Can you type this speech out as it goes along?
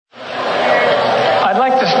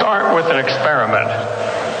with an experiment.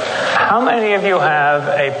 How many of you have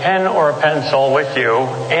a pen or a pencil with you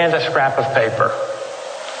and a scrap of paper?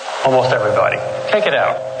 Almost everybody. Take it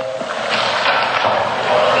out.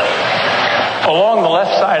 Along the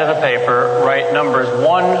left side of the paper, write numbers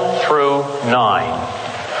 1 through 9.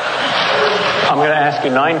 I'm going to ask you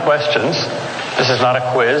 9 questions. This is not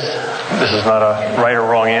a quiz. This is not a right or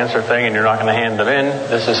wrong answer thing, and you're not going to hand them in.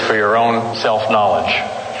 This is for your own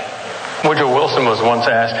self-knowledge. Woodrow Wilson was once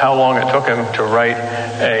asked how long it took him to write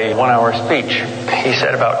a 1-hour speech. He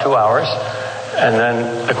said about 2 hours. And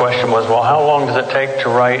then the question was, well, how long does it take to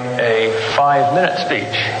write a 5-minute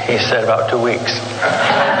speech? He said about 2 weeks.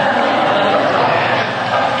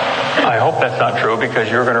 I hope that's not true, because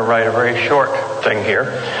you're going to write a very short thing here.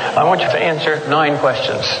 I want you to answer 9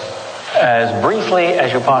 questions as briefly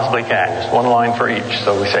as you possibly can. Just 1 line for each,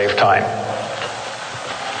 so we save time.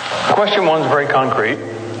 Question 1 is very concrete.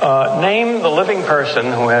 Name the living person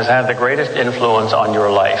who has had the greatest influence on your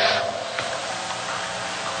life.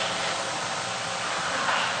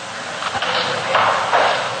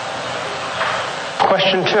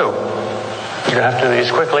 Question 2. You're going to have to do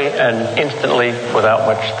these quickly and instantly without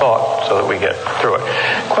much thought so that we get through it.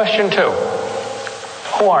 Question 2.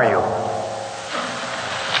 Who are you?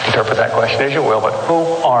 Interpret that question as you will, but who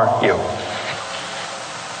are you?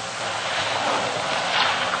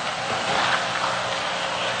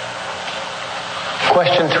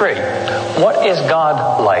 Question 3. What is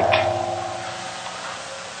God like?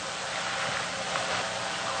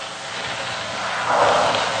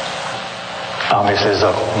 Obviously, there's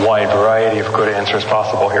a wide variety of good answers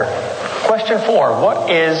possible here. Question 4. What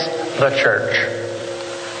is the church?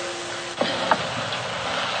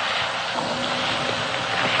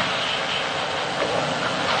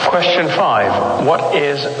 Question 5. What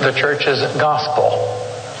is the church's gospel?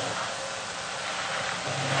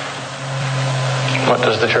 What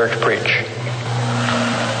does the church preach?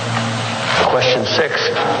 Question 6.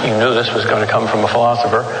 You knew this was going to come from a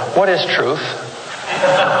philosopher. What is truth?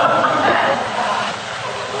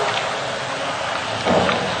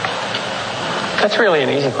 That's really an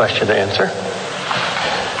easy question to answer.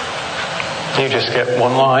 You just get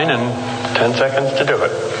 1 line and 10 seconds to do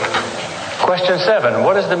it. Question 7.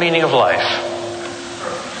 What is the meaning of life?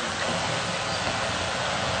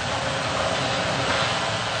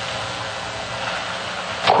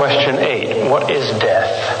 Question 8. What is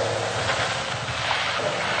death?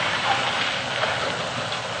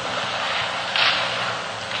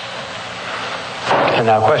 And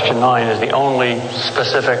now question 9 is the only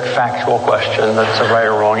specific factual question that's a right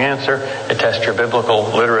or wrong answer. It tests your biblical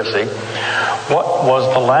literacy. What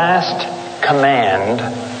was the last command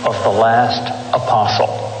of the last apostle?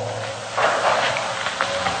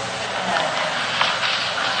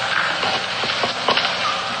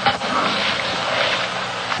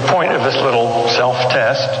 The point of this little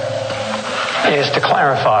self-test is to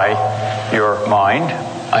clarify your mind.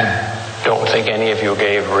 I don't think any of you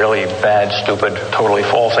gave really bad, stupid, totally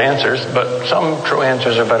false answers, but some true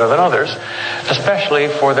answers are better than others, especially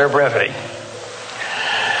for their brevity.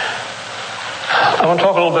 I want to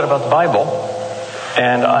talk a little bit about the Bible,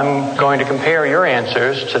 and I'm going to compare your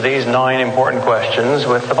answers to these 9 important questions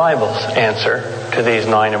with the Bible's answer to these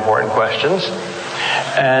 9 important questions.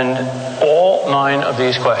 And all 9 of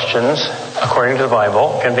these questions, according to the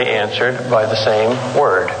Bible, can be answered by the same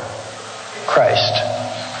word: Christ.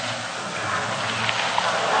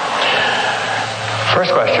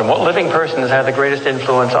 First question, what living person has had the greatest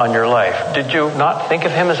influence on your life? Did you not think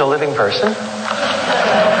of him as a living person?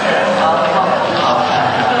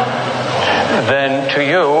 Then to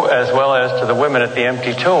you, as well as to the women at the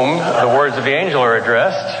empty tomb, the words of the angel are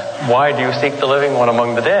addressed. Why do you seek the living one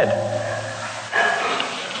among the dead?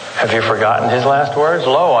 Have you forgotten his last words?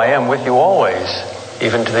 Lo, I am with you always,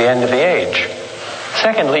 even to the end of the age.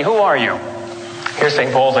 Secondly, who are you? Here's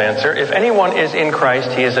St. Paul's answer. If anyone is in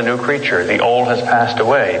Christ, he is a new creature. The old has passed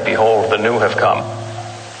away. Behold, the new have come.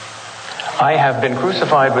 I have been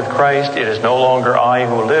crucified with Christ. It is no longer I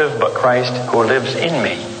who live, but Christ who lives in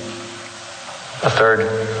me. The 3rd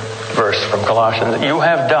verse from Colossians. You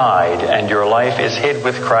have died, and your life is hid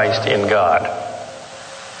with Christ in God.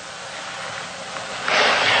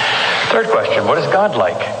 3rd question, what is God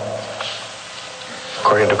like?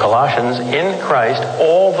 According to Colossians, in Christ,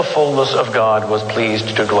 all the fullness of God was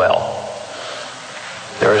pleased to dwell.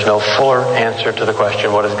 There is no fuller answer to the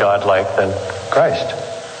question, what is God like, than Christ.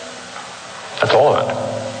 That's all of it.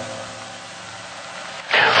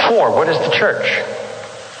 4, what is the church?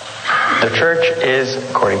 The church is,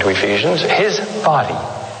 according to Ephesians, his body,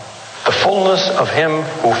 the fullness of him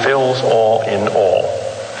who fills all in all.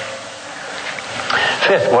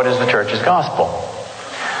 5th, what is the church's gospel?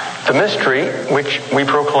 The mystery which we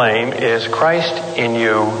proclaim is Christ in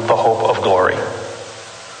you, the hope of glory.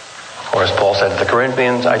 Or as Paul said to the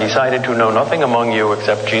Corinthians, I decided to know nothing among you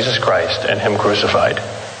except Jesus Christ and Him crucified.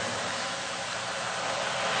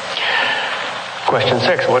 Question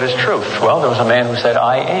 6, what is truth? Well, there was a man who said,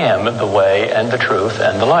 I am the way and the truth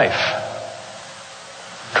and the life.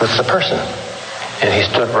 Truth is a person. And he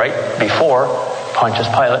stood right before Pontius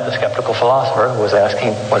Pilate, the skeptical philosopher, who was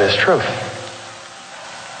asking, what is truth?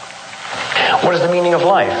 What is the meaning of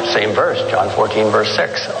life? Same verse, John 14, verse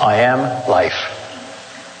 6. I am life.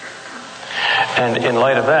 And in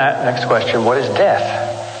light of that, next question, what is death?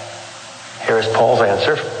 Here is Paul's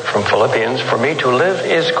answer from Philippians. For me to live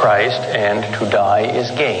is Christ, and to die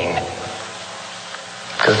is gain.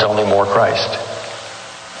 Because it's only more Christ.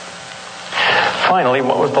 Finally,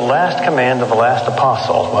 what was the last command of the last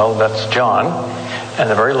apostle? Well, that's John. And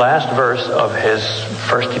the very last verse of his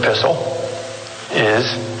first epistle is,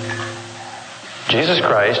 Jesus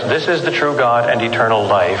Christ, this is the true God and eternal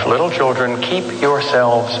life. Little children, keep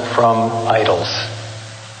yourselves from idols.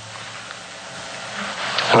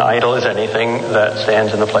 An idol is anything that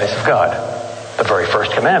stands in the place of God. The very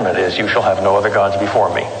first commandment is, you shall have no other gods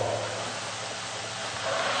before me.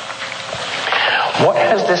 What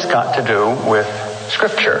has this got to do with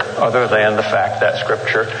Scripture, other than the fact that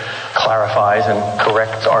Scripture clarifies and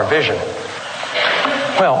corrects our vision?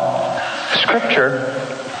 Well, Scripture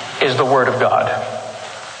is the Word of God.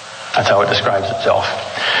 That's how it describes itself.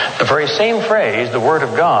 The very same phrase, the Word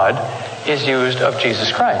of God, is used of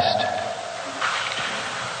Jesus Christ.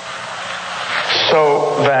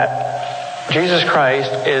 So that Jesus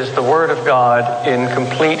Christ is the Word of God in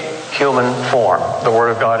complete human form, the Word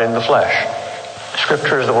of God in the flesh.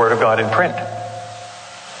 Scripture is the Word of God in print.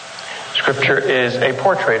 Scripture is a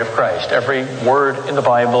portrait of Christ. Every word in the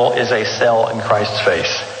Bible is a cell in Christ's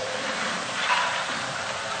face.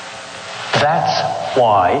 That's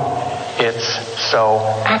why it's so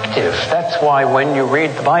active. That's why when you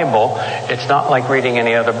read the Bible, it's not like reading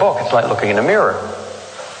any other book. It's like looking in a mirror.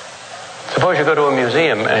 Suppose you go to a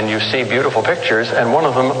museum and you see beautiful pictures and one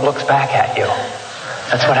of them looks back at you.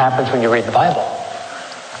 That's what happens when you read the Bible.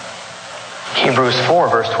 Hebrews 4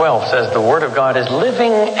 verse 12 says the Word of God is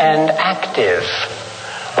living and active,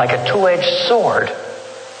 like a two-edged sword.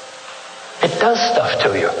 It does stuff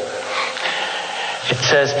to you. It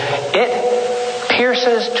says, it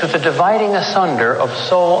pierces to the dividing asunder of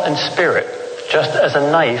soul and spirit, just as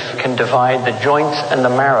a knife can divide the joints and the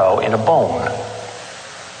marrow in a bone.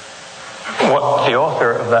 What the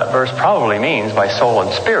author of that verse probably means by soul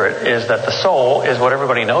and spirit is that the soul is what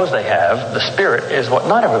everybody knows they have. The spirit is what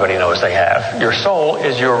not everybody knows they have. Your soul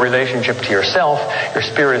is your relationship to yourself. Your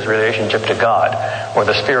spirit is relationship to God. Or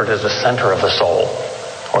the spirit is the center of the soul.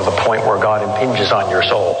 Or the point where God impinges on your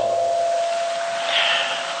soul.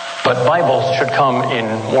 But Bibles should come in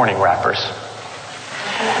morning wrappers.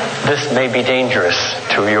 This may be dangerous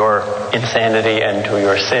to your insanity and to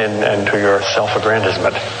your sin and to your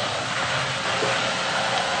self-aggrandizement.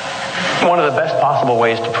 One of the best possible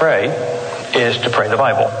ways to pray is to pray the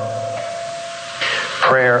Bible.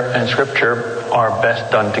 Prayer and Scripture are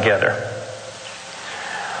best done together.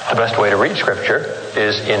 The best way to read Scripture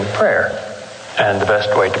is in prayer. And the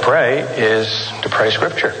best way to pray is to pray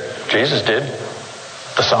Scripture. Jesus did.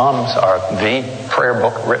 The Psalms are the prayer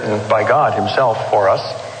book written by God Himself for us.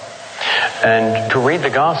 And to read the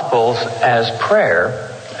Gospels as prayer,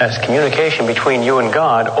 as communication between you and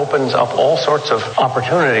God, opens up all sorts of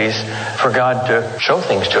opportunities for God to show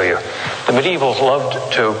things to you. The medievals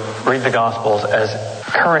loved to read the Gospels as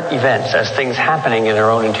current events, as things happening in their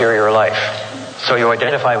own interior life. So you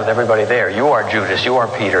identify with everybody there. You are Judas, you are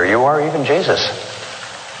Peter, you are even Jesus.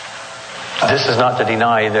 This is not to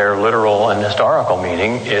deny their literal and historical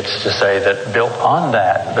meaning. It's to say that built on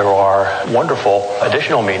that, there are wonderful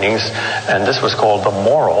additional meanings, and this was called the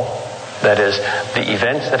moral. That is, the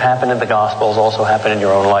events that happen in the Gospels also happen in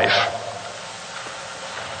your own life.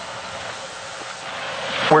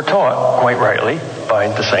 We're taught, quite rightly, by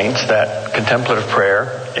the saints that contemplative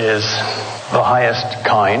prayer is the highest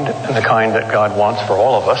kind, and the kind that God wants for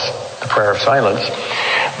all of us, the prayer of silence.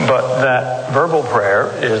 But that verbal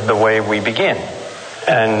prayer is the way we begin.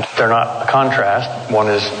 And they're not a contrast. One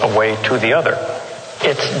is a way to the other.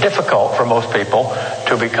 It's difficult for most people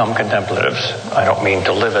to become contemplatives. I don't mean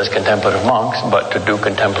to live as contemplative monks, but to do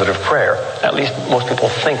contemplative prayer. At least most people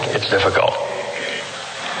think it's difficult.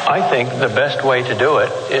 I think the best way to do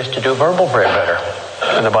it is to do verbal prayer better.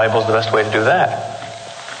 And the Bible's the best way to do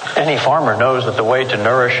that. Any farmer knows that the way to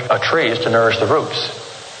nourish a tree is to nourish the roots.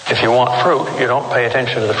 If you want fruit, you don't pay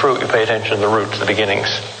attention to the fruit, you pay attention to the roots, the beginnings.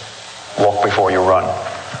 Walk before you run.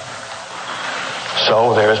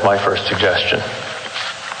 So there's my first suggestion.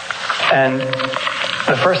 And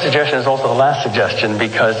the first suggestion is also the last suggestion,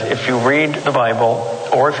 because if you read the Bible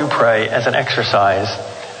or if you pray as an exercise,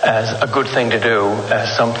 as a good thing to do,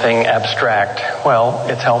 as something abstract, well,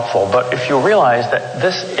 it's helpful. But if you realize that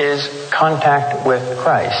this is contact with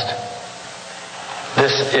Christ,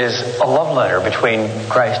 this is a love letter between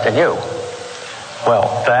Christ and you,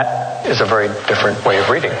 well, that is a very different way of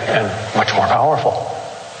reading and much more powerful.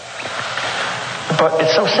 But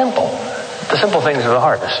it's so simple. The simple things are the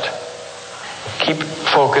hardest. Keep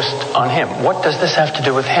focused on Him. What does this have to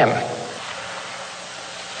do with Him?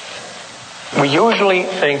 We usually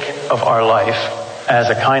think of our life as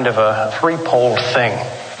a kind of a three-poled thing.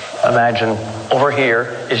 Imagine over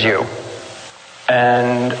here is you,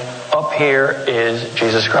 and up here is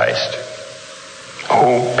Jesus Christ,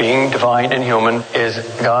 who, being divine and human, is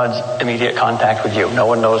God's immediate contact with you. No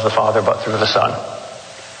one knows the Father but through the Son.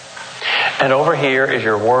 And over here is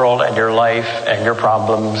your world and your life and your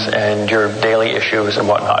problems and your daily issues and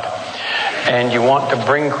whatnot. And you want to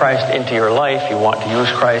bring Christ into your life. You want to use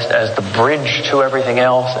Christ as the bridge to everything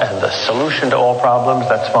else and the solution to all problems.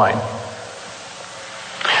 That's fine.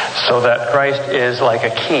 So that Christ is like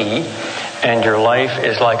a key and your life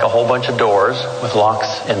is like a whole bunch of doors with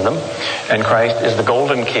locks in them. And Christ is the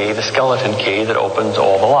golden key, the skeleton key that opens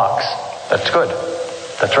all the locks. That's good.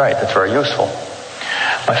 That's right. That's very useful.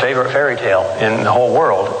 My favorite fairy tale in the whole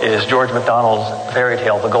world is George MacDonald's fairy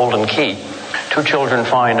tale, The Golden Key. Two children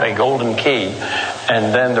find a golden key,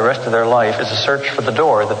 and then the rest of their life is a search for the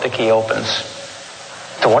door that the key opens.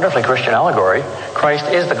 It's a wonderfully Christian allegory. Christ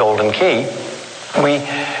is the golden key. We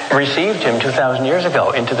received Him 2,000 years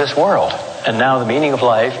ago into this world, and now the meaning of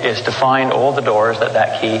life is to find all the doors that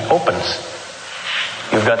that key opens.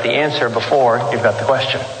 You've got the answer before you've got the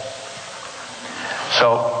question.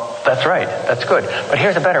 So, that's right. That's good. But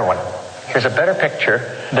here's a better one. Here's a better picture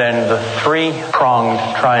than the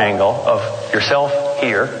three-pronged triangle of yourself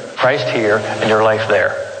here, Christ here, and your life there.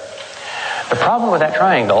 The problem with that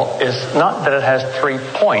triangle is not that it has 3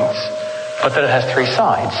 points, but that it has 3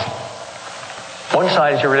 sides. One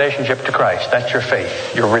side is your relationship to Christ. That's your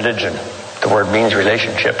faith, your religion. The word means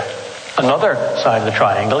relationship. Another side of the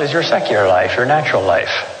triangle is your secular life, your natural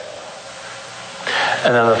life.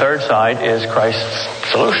 And then the third side is Christ's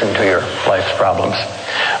solution to your life's problems.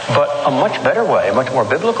 But a much better way, a much more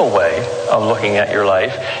biblical way of looking at your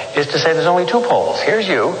life is to say there's only 2 poles. Here's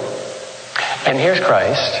you, and here's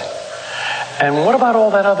Christ. And what about all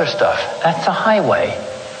that other stuff? That's a highway.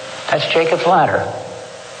 That's Jacob's ladder,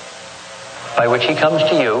 by which He comes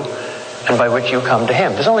to you and by which you come to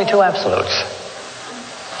Him. There's only 2 absolutes.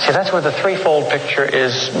 See, that's where the threefold picture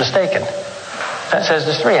is mistaken. That says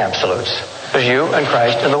there's 3 absolutes. There's you and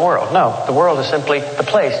Christ and the world. No, the world is simply the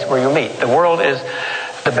place where you meet. The world is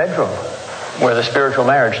the bedroom where the spiritual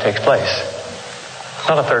marriage takes place. It's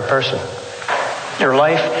not a third person. Your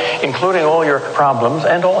life, including all your problems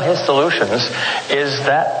and all His solutions, is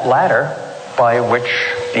that ladder by which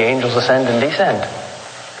the angels ascend and descend.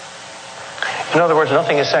 In other words,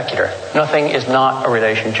 nothing is secular. Nothing is not a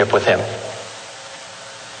relationship with Him.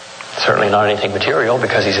 Certainly not anything material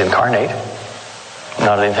because He's incarnate.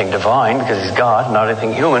 Not anything divine because He's God. Not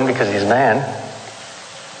anything human because He's man.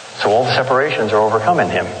 So all the separations are overcome in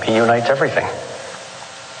Him. He unites everything.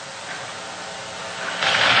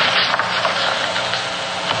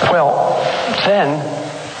 Well, then,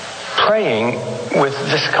 praying with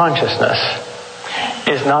this consciousness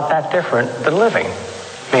is not that different than living.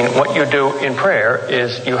 I mean, what you do in prayer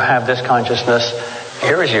is you have this consciousness,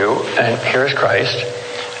 here is you, and here is Christ,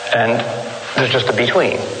 and there's just a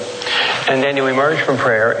between. And then you emerge from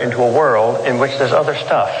prayer into a world in which there's other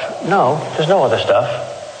stuff. No, there's no other stuff.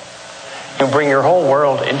 You bring your whole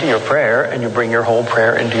world into your prayer, and you bring your whole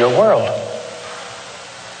prayer into your world.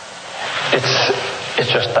 It's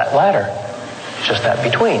just that ladder. It's just that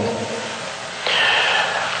between.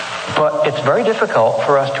 But it's very difficult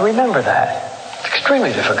for us to remember that. It's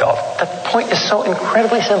extremely difficult. That point is so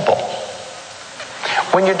incredibly simple.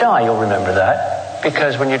 When you die, you'll remember that.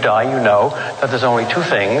 Because when you die, you know that there's only 2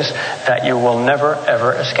 things that you will never,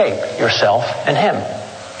 ever escape. Yourself and Him.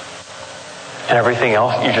 And everything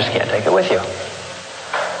else, you just can't take it with you.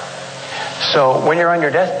 So when you're on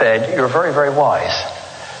your deathbed, you're very, very wise.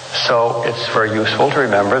 So it's very useful to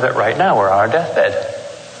remember that right now we're on our deathbed.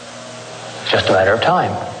 It's just a matter of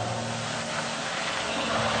time.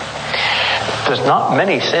 There's not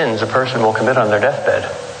many sins a person will commit on their deathbed.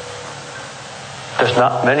 There's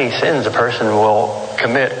not many sins a person will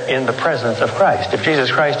commit in the presence of Christ. If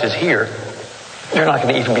Jesus Christ is here, you're not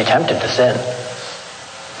going to even be tempted to sin.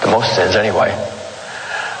 The most sins anyway.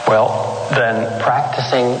 Well, then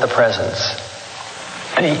practicing the presence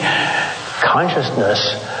The consciousness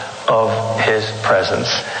of his presence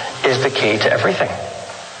is the key to everything.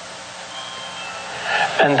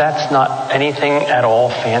 And that's not anything at all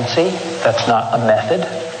fancy. That's not a method.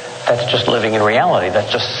 That's just living in reality.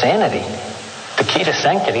 That's just sanity. The key to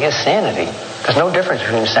sanctity is sanity. There's no difference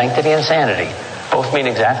between sanctity and sanity. Both mean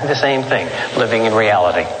exactly the same thing, living in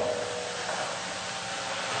reality.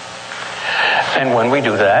 And when we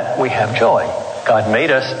do that, we have joy. God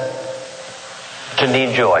made us to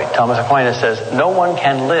need joy. Thomas Aquinas says, no one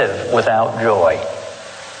can live without joy.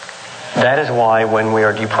 That is why when we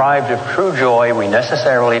are deprived of true joy, we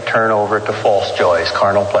necessarily turn over to false joys,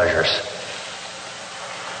 carnal pleasures.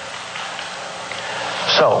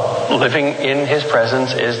 So, living in his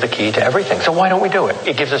presence is the key to everything. So why don't we do it?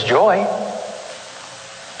 It gives us joy.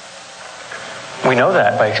 We know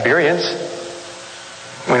that by experience.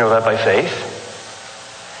 We know that by faith.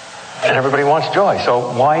 And everybody wants joy.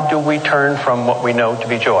 So why do we turn from what we know to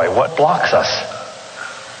be joy? What blocks us?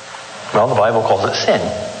 Well, the Bible calls it sin.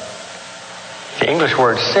 The English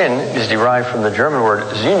word sin is derived from the German word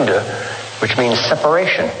Sünde, which means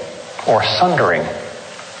separation or sundering,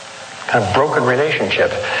 kind of broken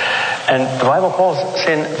relationship. And the Bible calls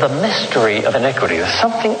sin the mystery of iniquity. There's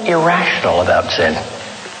something irrational about sin.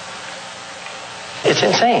 It's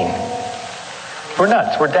insane. We're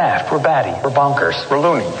nuts, we're daft, we're batty, we're bonkers, we're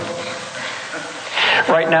loony.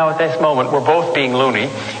 Right now at this moment, we're both being loony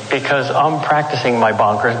because I'm practicing my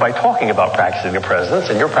bonkers by talking about practicing the presence,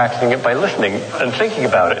 and you're practicing it by listening and thinking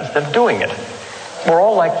about it instead of doing it. We're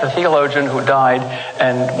all like the theologian who died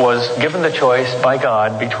and was given the choice by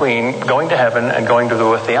God between going to heaven and going to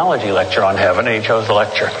do a theology lecture on heaven, and he chose the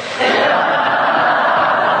lecture.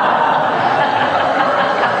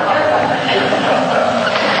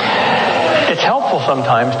 It's helpful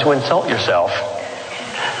sometimes to insult yourself,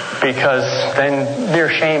 because then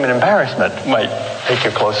mere shame and embarrassment might take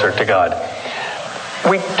you closer to God.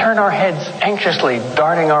 We turn our heads anxiously,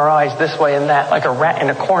 darting our eyes this way and that, like a rat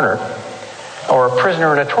in a corner or a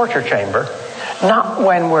prisoner in a torture chamber, not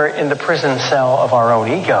when we're in the prison cell of our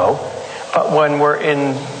own ego, but when we're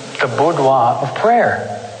in the boudoir of prayer.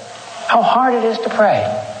 How hard it is to pray.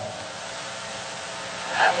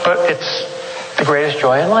 But it's the greatest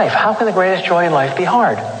joy in life. How can the greatest joy in life be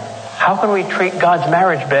hard? How can we treat God's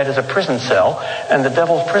marriage bed as a prison cell and the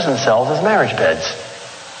devil's prison cells as marriage beds?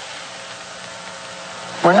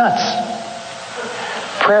 We're nuts.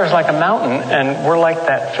 Prayer is like a mountain, and we're like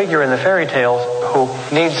that figure in the fairy tales who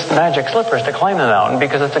needs magic slippers to climb the mountain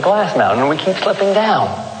because it's a glass mountain and we keep slipping down.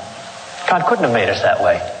 God couldn't have made us that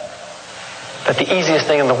way. That the easiest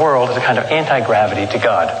thing in the world is a kind of anti-gravity to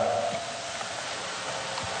God.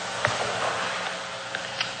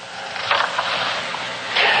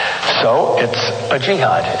 So it's a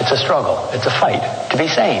jihad, it's a struggle, it's a fight to be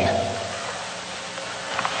sane.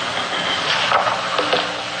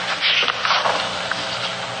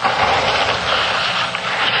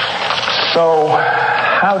 So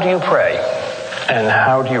how do you pray? And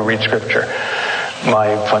how do you read Scripture?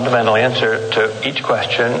 My fundamental answer to each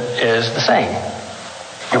question is the same.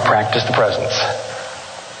 You practice the presence.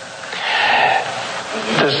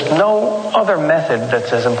 There's no other method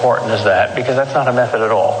that's as important as that, because that's not a method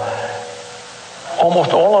at all.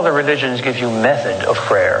 Almost all other religions give you method of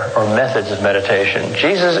prayer or methods of meditation.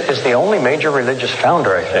 Jesus is the only major religious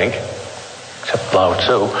founder, I think, except Lao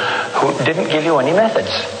Tzu, who didn't give you any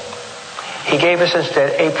methods. He gave us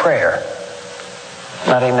instead a prayer,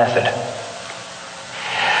 not a method.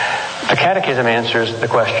 The Catechism answers the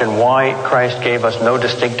question why Christ gave us no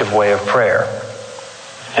distinctive way of prayer.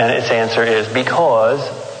 And its answer is because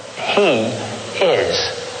he is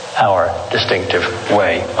our distinctive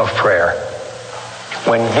way of prayer.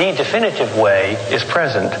 When the definitive way is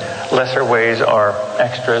present, lesser ways are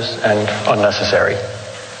extras and unnecessary.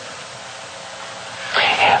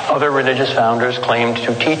 Other religious founders claimed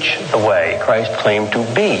to teach the way. Christ claimed to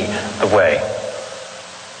be the way.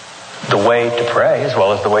 The way to pray as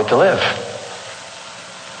well as the way to live.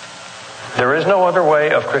 There is no other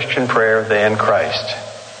way of Christian prayer than Christ.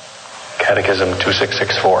 Catechism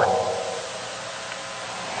 2664.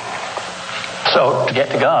 So, to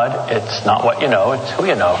get to God, it's not what you know, it's who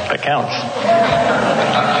you know that counts.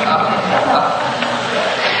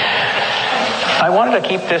 I wanted to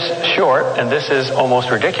keep this short, and this is almost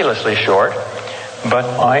ridiculously short, but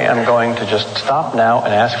I am going to just stop now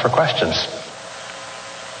and ask for questions.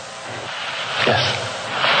 Yes?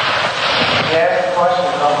 You ask a question,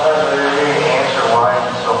 sometimes they really answer why is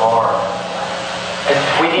it so hard. And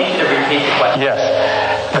we need you to repeat the question. Yes.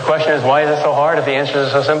 The question is, why is it so hard if the answer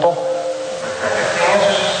is so simple?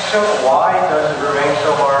 So why does it remain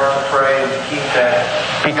so hard to pray and keep that?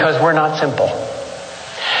 Because we're not simple.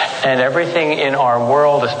 And everything in our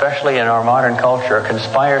world, especially in our modern culture,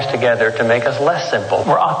 conspires together to make us less simple.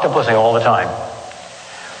 We're octopusing all the time.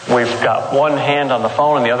 We've got one hand on the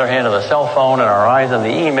phone and the other hand on the cell phone and our eyes on the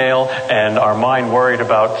email and our mind worried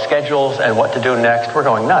about schedules and what to do next. We're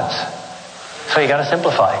going nuts. So you got to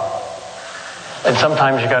simplify. And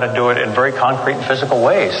sometimes you got to do it in very concrete and physical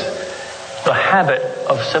ways. The habit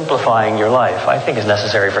of simplifying your life, I think, is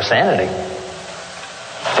necessary for sanity.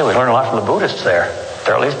 I think we learn a lot from the Buddhists there.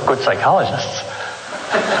 They're at least good psychologists.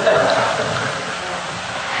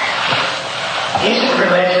 Eastern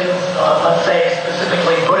religions, let's say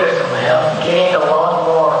specifically Buddhism, have gained a lot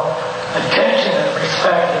more attention and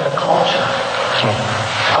respect in the culture.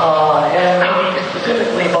 And maybe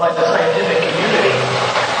specifically by the scientific community.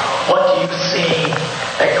 What do you see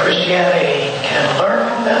that Christianity can learn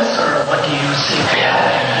from this, or what do you see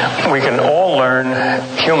bad? We can all learn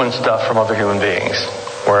human stuff from other human beings,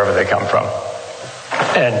 wherever they come from.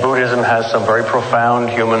 And Buddhism has some very profound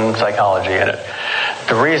human psychology in it.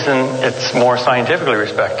 The reason it's more scientifically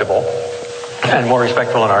respectable and more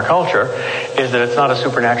respectful in our culture is that it's not a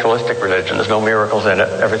supernaturalistic religion. There's no miracles in it.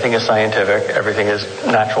 Everything is scientific. Everything is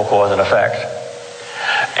natural cause and effect.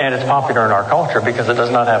 And it's popular in our culture because it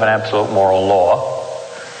does not have an absolute moral law.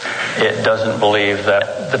 It doesn't believe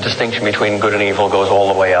that the distinction between good and evil goes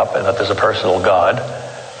all the way up and that there's a personal God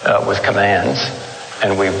with commands.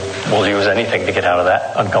 And we will use anything to get out of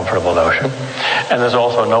that uncomfortable notion. And there's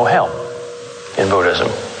also no hell in Buddhism.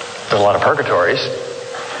 There's a lot of purgatories.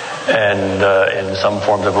 And in some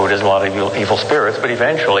forms of Buddhism, a lot of evil spirits. But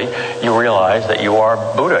eventually, you realize that you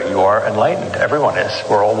are Buddha. You are enlightened. Everyone is.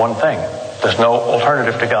 We're all one thing. There's no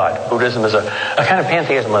alternative to God. Buddhism is a kind of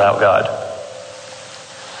pantheism without God.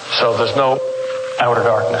 So there's no outer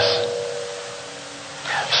darkness.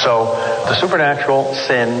 So the supernatural,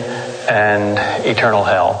 sin, and eternal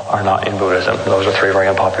hell are not in Buddhism. Those are three very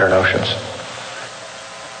unpopular notions.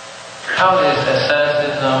 How is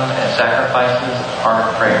asceticism and sacrifices part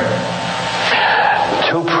of prayer?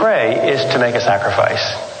 To pray is to make a sacrifice.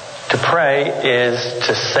 To pray is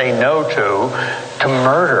to say no to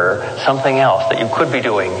murder something else that you could be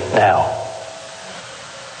doing now.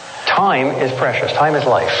 Time is precious. Time is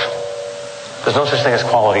life. There's no such thing as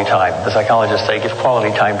quality time. The psychologists say give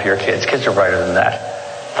quality time to your kids. Kids are brighter than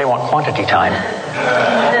that. They want quantity time.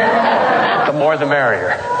 The more the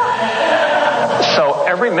merrier. So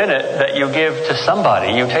every minute that you give to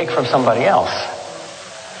somebody, you take from somebody else.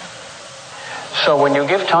 So when you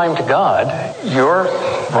give time to God, you're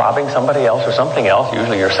robbing somebody else or something else,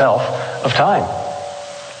 usually yourself, of time.